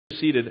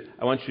seated,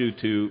 I want you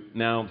to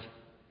now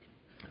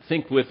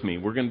think with me.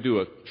 We're going to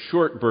do a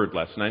short bird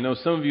lesson. I know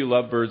some of you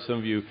love birds, some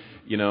of you,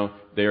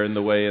 they're in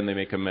the way and they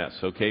make a mess,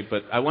 okay?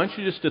 But I want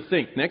you just to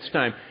think next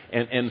time,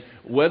 and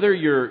whether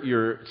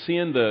you're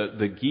seeing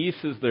the geese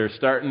as they're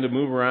starting to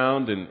move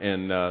around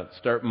and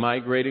start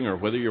migrating, or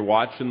whether you're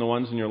watching the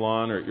ones in your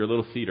lawn or your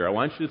little feeder, I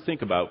want you to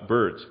think about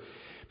birds.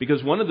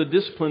 Because one of the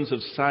disciplines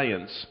of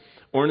science,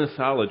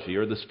 ornithology,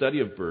 or the study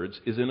of birds,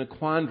 is in a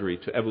quandary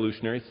to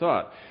evolutionary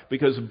thought.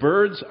 Because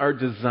birds are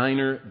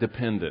designer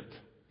dependent.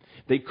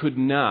 They could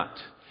not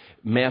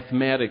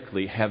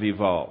mathematically have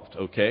evolved,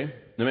 okay?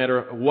 No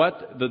matter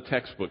what the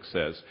textbook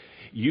says,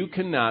 you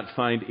cannot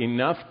find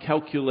enough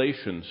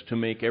calculations to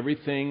make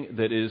everything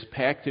that is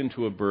packed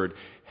into a bird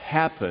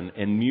happen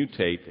and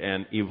mutate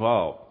and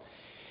evolve.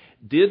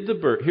 Here's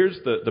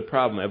the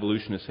problem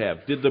evolutionists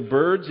have. Did the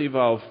birds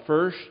evolve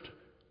first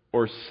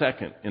or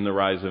second in the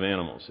rise of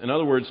animals? In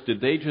other words, did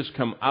they just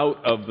come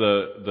out of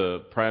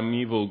the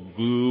primeval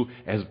glue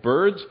as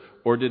birds,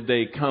 or did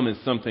they come as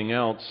something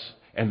else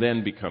and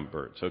then become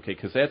birds? Okay,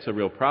 because that's a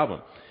real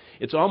problem.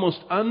 It's almost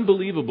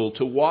unbelievable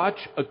to watch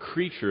a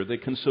creature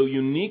that can so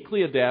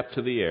uniquely adapt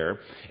to the air,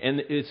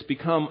 and it's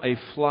become a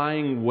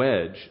flying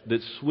wedge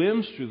that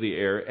swims through the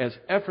air as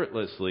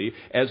effortlessly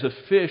as a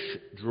fish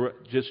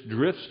just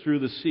drifts through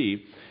the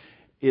sea.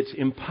 It's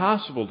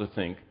impossible to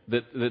think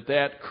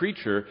that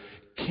creature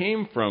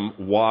came from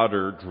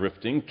water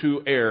drifting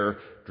to air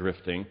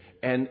drifting,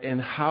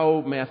 and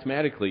how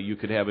mathematically you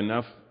could have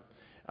enough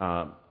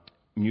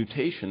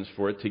mutations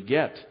for it to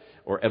get,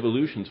 or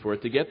evolutions for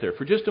it to get there.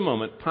 For just a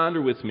moment,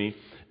 ponder with me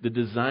the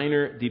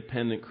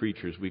designer-dependent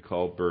creatures we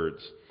call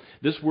birds.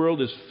 This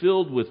world is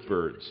filled with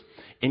birds,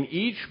 and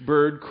each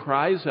bird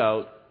cries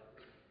out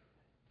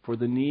for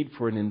the need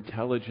for an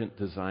intelligent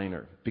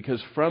designer.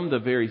 Because from the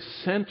very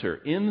center,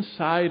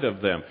 inside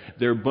of them,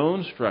 their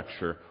bone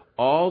structure,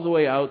 all the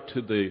way out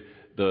to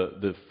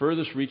the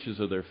furthest reaches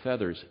of their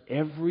feathers,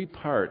 every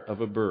part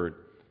of a bird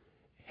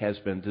has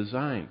been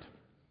designed.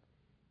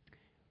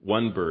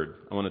 One bird,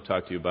 I want to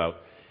talk to you about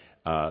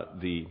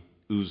the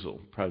ouzel.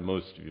 Probably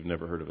most of you have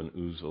never heard of an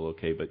ouzel,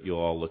 okay, but you'll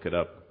all look it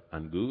up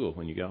on Google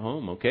when you get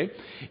home, okay?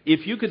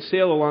 If you could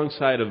sail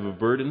alongside of a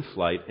bird in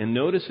flight and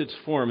notice its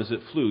form as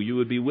it flew, you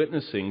would be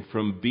witnessing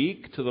from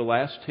beak to the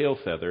last tail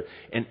feather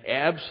an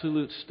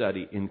absolute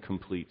study in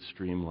complete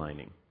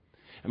streamlining.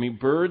 I mean,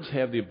 birds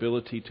have the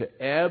ability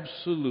to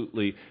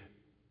absolutely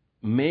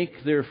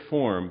make their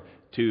form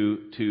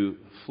to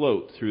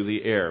float through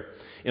the air.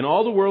 In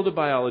all the world of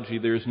biology,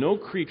 there is no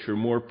creature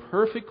more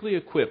perfectly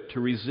equipped to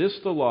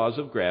resist the laws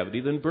of gravity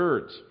than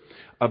birds.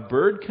 A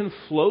bird can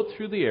float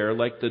through the air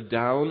like the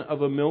down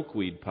of a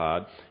milkweed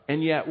pod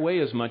and yet weigh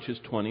as much as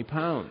 20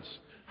 pounds.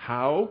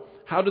 How?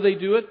 How do they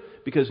do it?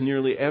 Because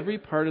nearly every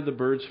part of the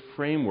bird's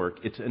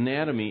framework, its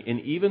anatomy,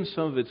 and even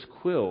some of its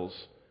quills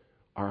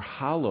are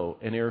hollow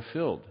and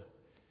air-filled.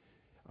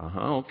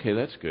 Okay,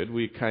 that's good.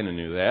 We kind of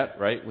knew that,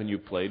 right? When you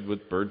played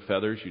with bird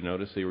feathers, you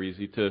noticed they were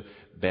easy to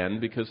bend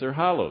because they're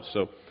hollow.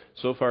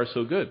 So far,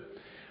 so good.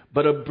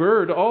 But a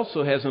bird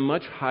also has a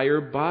much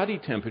higher body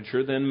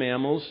temperature than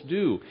mammals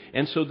do.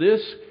 And so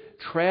this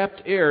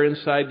trapped air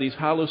inside these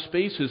hollow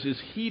spaces is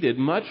heated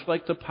much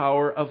like the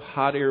power of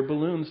hot air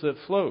balloons that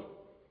float.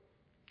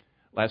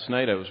 Last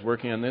night I was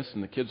working on this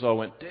and the kids all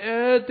went,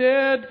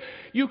 Dad,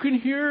 you can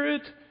hear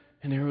it.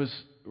 And there was,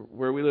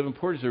 where we live in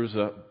Portage, there was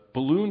a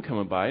balloon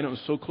coming by, and it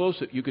was so close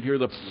that you could hear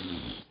the,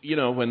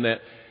 when that,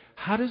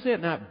 how does that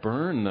not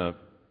burn the,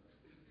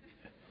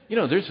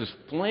 there's this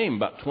flame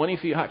about 20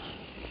 feet high.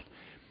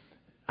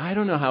 I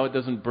don't know how it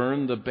doesn't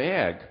burn the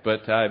bag,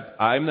 but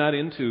I'm not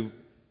into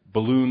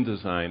balloon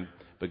design,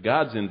 but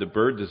God's into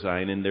bird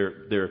design, and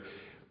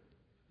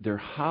their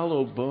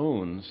hollow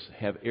bones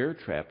have air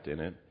trapped in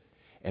it,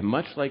 and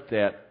much like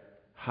that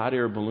hot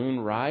air balloon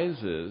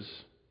rises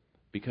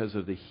because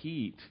of the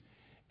heat,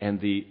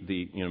 and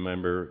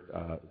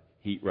remember,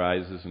 heat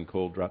rises and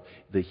cold drops.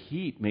 The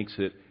heat makes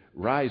it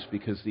rise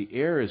because the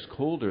air is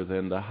colder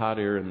than the hot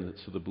air, and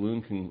so the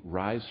balloon can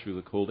rise through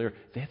the cold air.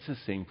 That's the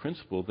same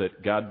principle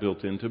that God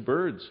built into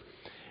birds.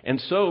 And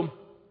so,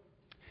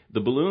 the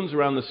balloons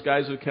around the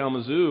skies of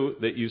Kalamazoo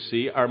that you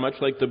see are much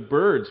like the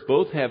birds.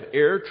 Both have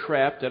air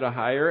trapped at a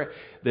higher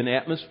than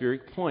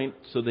atmospheric point,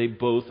 so they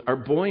both are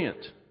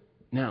buoyant.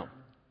 Now,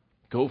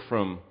 go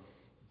from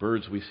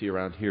birds we see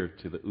around here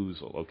to the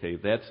ouzel, okay?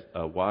 That's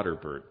a water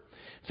bird.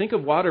 Think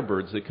of water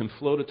birds that can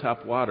float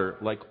atop water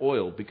like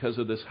oil because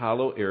of this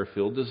hollow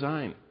air-filled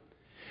design.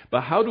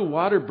 But how do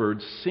water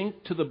birds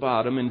sink to the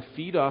bottom and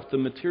feed off the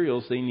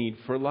materials they need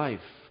for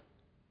life?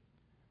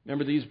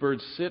 Remember, these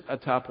birds sit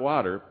atop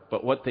water,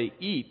 but what they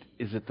eat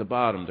is at the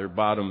bottom. They're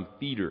bottom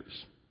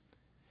feeders.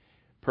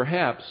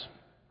 Perhaps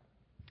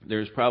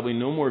there's probably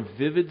no more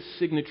vivid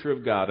signature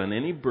of God on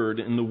any bird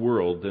in the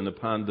world than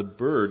upon the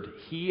bird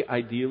He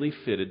ideally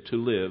fitted to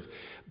live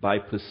by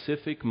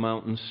Pacific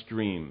mountain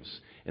streams.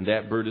 And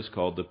that bird is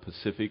called the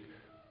Pacific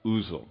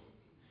ouzel.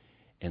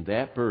 And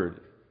that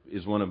bird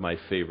is one of my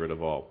favorite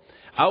of all.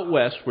 Out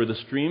west, where the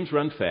streams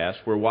run fast,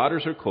 where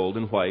waters are cold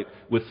and white,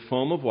 with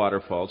foam of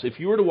waterfalls, if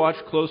you were to watch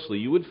closely,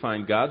 you would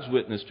find God's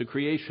witness to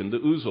creation, the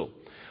ouzel.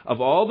 Of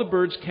all the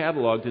birds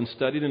cataloged and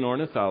studied in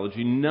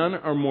ornithology, none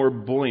are more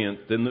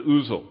buoyant than the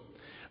ouzel.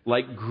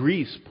 Like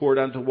grease poured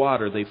onto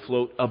water, they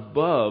float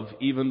above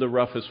even the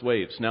roughest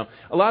waves. Now,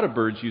 a lot of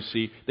birds you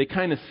see, they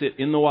kind of sit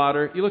in the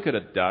water. You look at a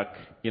duck,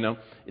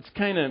 it's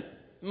kind of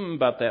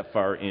about that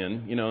far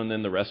in, and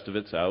then the rest of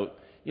it's out.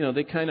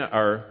 They kind of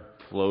are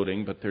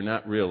floating, but they're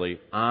not really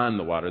on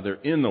the water. They're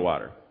in the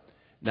water.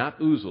 Not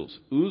ouzels.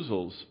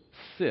 Ouzels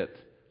sit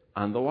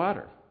on the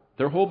water.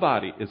 Their whole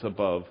body is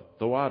above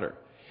the water.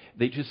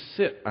 They just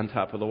sit on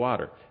top of the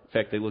water. In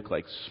fact, they look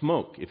like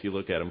smoke if you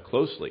look at them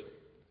closely.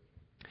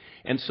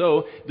 And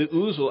so the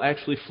ouzel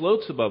actually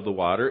floats above the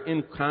water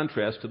in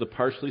contrast to the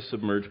partially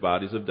submerged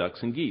bodies of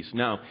ducks and geese.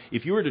 Now,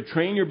 if you were to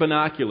train your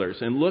binoculars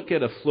and look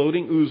at a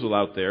floating ouzel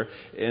out there,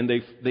 and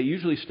they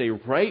usually stay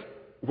right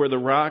where the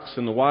rocks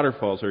and the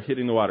waterfalls are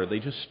hitting the water. They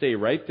just stay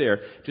right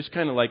there, just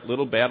kind of like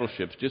little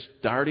battleships, just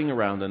darting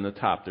around on the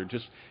top. They're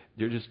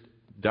just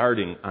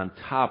darting on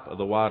top of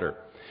the water.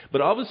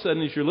 But all of a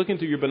sudden, as you're looking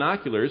through your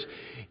binoculars,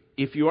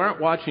 if you aren't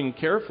watching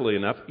carefully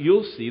enough,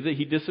 you'll see that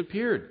he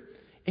disappeared.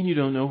 And you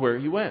don't know where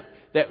he went.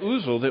 That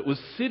ouzel that was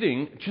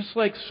sitting just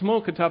like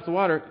smoke atop the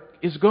water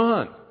is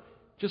gone.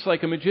 Just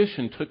like a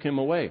magician took him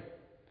away.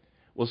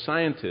 Well,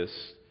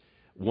 scientists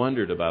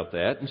wondered about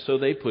that, and so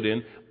they put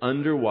in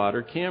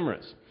underwater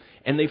cameras.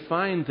 And they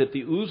find that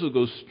the ouzel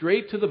goes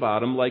straight to the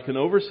bottom like an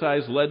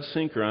oversized lead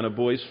sinker on a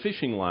boy's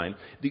fishing line.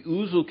 The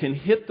ouzel can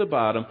hit the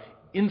bottom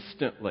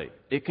instantly.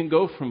 It can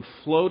go from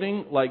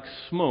floating like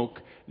smoke,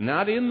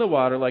 not in the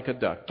water like a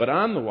duck, but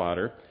on the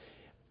water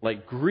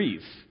like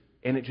grease,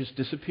 and it just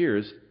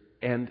disappears,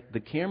 and the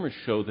cameras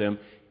show them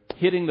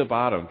hitting the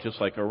bottom just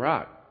like a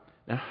rock.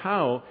 Now,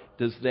 how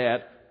does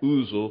that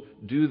ouzel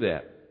do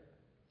that?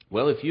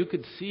 Well, if you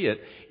could see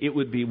it, it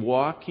would be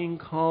walking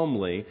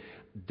calmly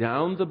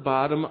down the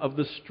bottom of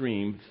the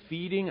stream,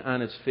 feeding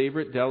on its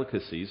favorite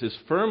delicacies as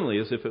firmly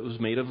as if it was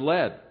made of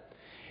lead.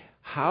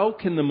 How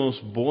can the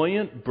most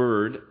buoyant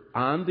bird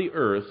on the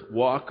earth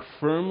walk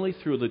firmly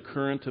through the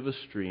current of a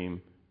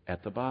stream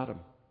at the bottom?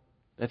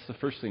 That's the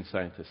first thing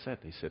scientists said.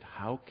 They said,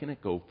 how can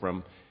it go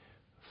from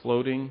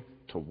floating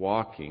to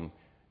walking,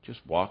 just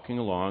walking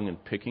along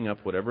and picking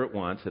up whatever it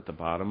wants at the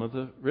bottom of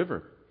the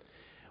river?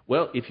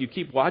 Well, if you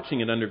keep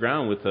watching it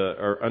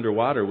or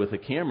underwater with a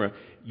camera,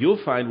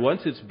 you'll find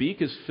once its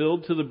beak is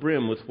filled to the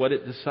brim with what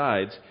it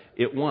decides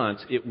it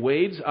wants, it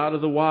wades out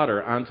of the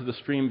water onto the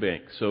stream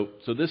bank. So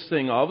this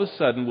thing all of a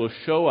sudden will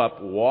show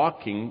up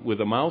walking with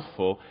a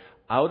mouthful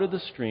out of the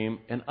stream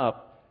and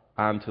up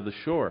onto the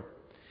shore.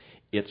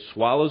 It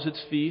swallows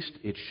its feast,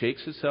 it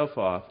shakes itself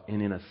off,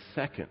 and in a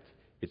second,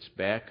 it's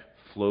back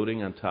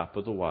floating on top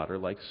of the water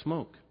like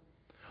smoke.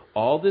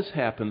 All this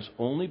happens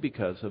only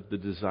because of the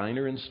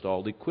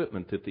designer-installed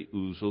equipment that the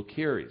ouzel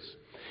carries.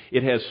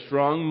 It has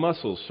strong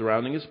muscles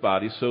surrounding its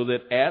body so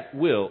that at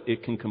will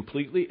it can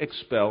completely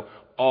expel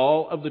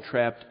all of the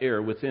trapped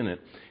air within it,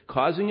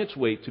 causing its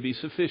weight to be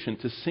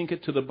sufficient to sink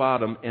it to the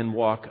bottom and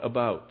walk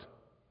about.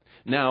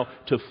 Now,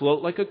 to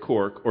float like a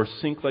cork or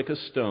sink like a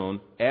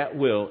stone at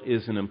will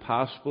is an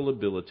impossible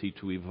ability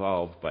to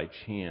evolve by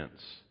chance.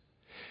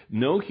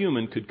 No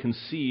human could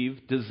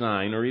conceive,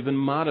 design, or even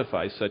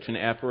modify such an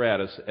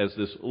apparatus as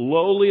this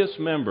lowliest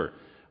member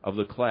of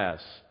the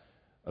class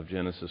of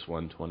Genesis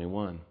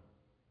 1:21.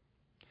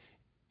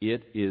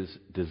 It is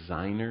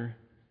designer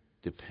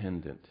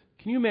dependent.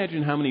 Can you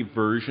imagine how many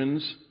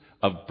versions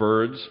of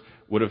birds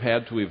would have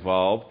had to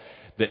evolve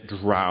that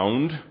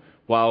drowned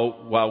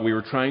while we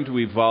were trying to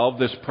evolve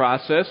this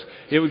process?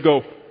 It would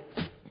go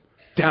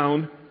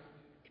down,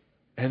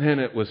 and then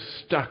it was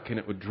stuck, and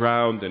it would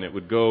drown, and it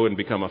would go and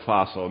become a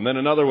fossil. And then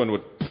another one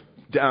would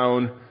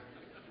down,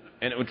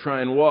 and it would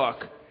try and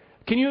walk.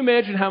 Can you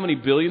imagine how many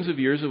billions of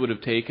years it would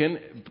have taken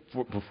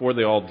before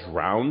they all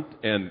drowned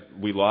and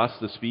we lost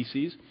the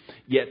species?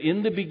 Yet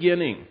in the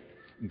beginning,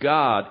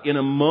 God, in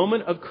a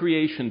moment of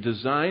creation,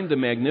 designed the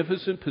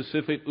magnificent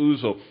Pacific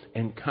ouzel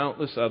and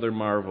countless other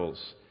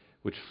marvels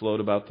which float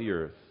about the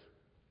earth,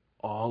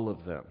 all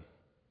of them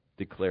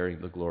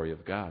declaring the glory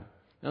of God.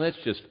 Now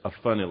that's just a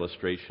fun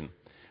illustration.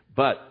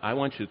 But I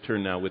want you to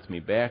turn now with me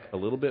back a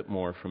little bit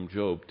more from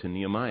Job to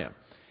Nehemiah.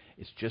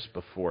 It's just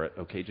before it,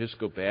 okay? Just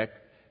go back.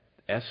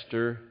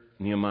 Esther,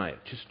 Nehemiah.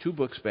 Just 2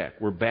 books back.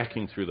 We're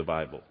backing through the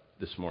Bible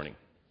this morning.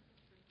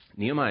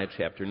 Nehemiah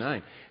chapter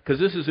 9. Because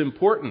this is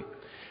important.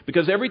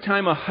 Because every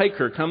time a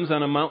hiker comes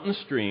on a mountain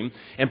stream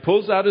and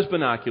pulls out his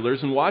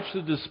binoculars and watches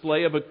the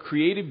display of a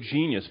creative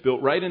genius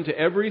built right into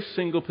every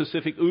single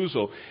Pacific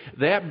ouzel,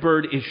 that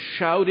bird is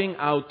shouting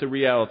out the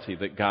reality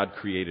that God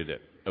created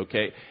it.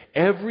 Okay?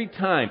 Every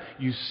time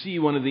you see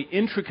one of the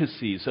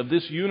intricacies of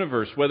this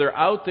universe, whether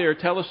out there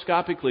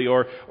telescopically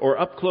or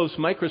up close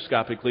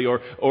microscopically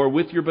or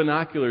with your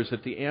binoculars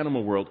at the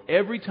animal world,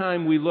 every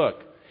time we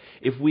look,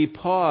 if we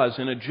pause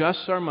and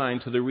adjust our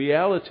mind to the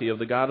reality of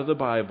the God of the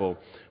Bible,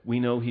 we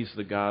know He's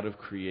the God of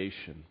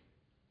creation.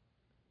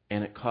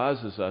 And it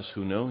causes us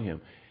who know Him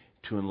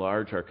to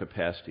enlarge our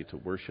capacity to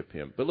worship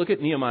Him. But look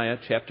at Nehemiah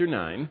chapter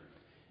 9,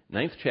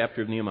 9th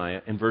chapter of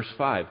Nehemiah, and verse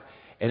 5.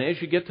 And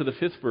as you get to the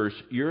 5th verse,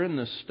 you're in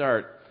the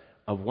start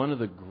of one of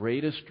the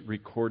greatest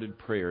recorded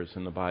prayers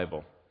in the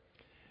Bible.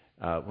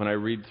 When I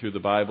read through the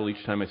Bible,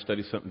 each time I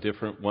study something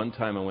different. One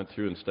time I went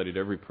through and studied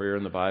every prayer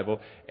in the Bible,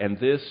 and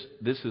this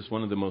is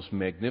one of the most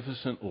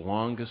magnificent,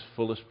 longest,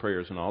 fullest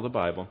prayers in all the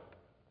Bible.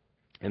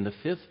 And the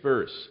 5th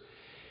verse,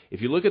 if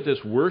you look at this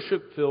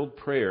worship-filled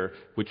prayer,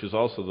 which is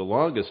also the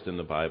longest in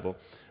the Bible,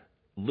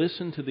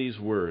 listen to these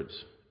words.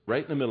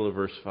 Right in the middle of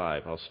verse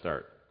 5, I'll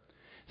start.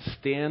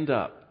 Stand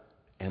up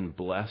and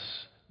bless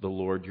the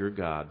Lord your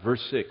God.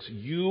 Verse 6,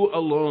 you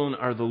alone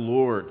are the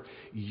Lord.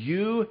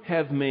 You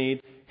have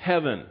made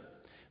heaven,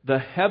 the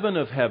heaven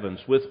of heavens,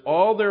 with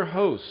all their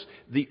hosts,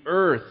 the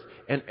earth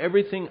and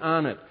everything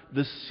on it,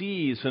 the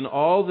seas and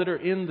all that are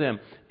in them,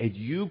 and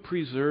you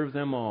preserve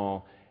them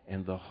all,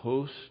 and the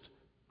host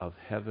of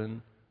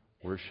heaven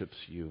worships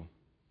you.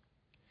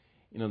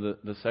 You know,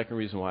 the second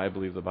reason why I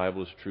believe the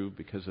Bible is true,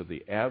 because of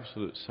the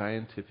absolute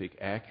scientific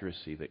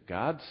accuracy that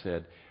God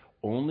said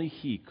only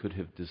He could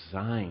have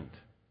designed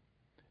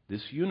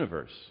this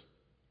universe,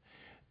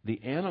 the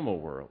animal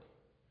world,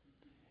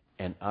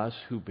 and us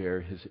who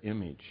bear His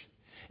image.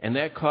 And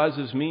that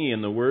causes me,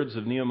 in the words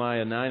of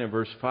Nehemiah 9 and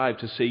verse 5,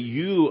 to say,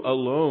 you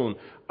alone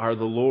are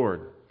the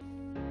Lord.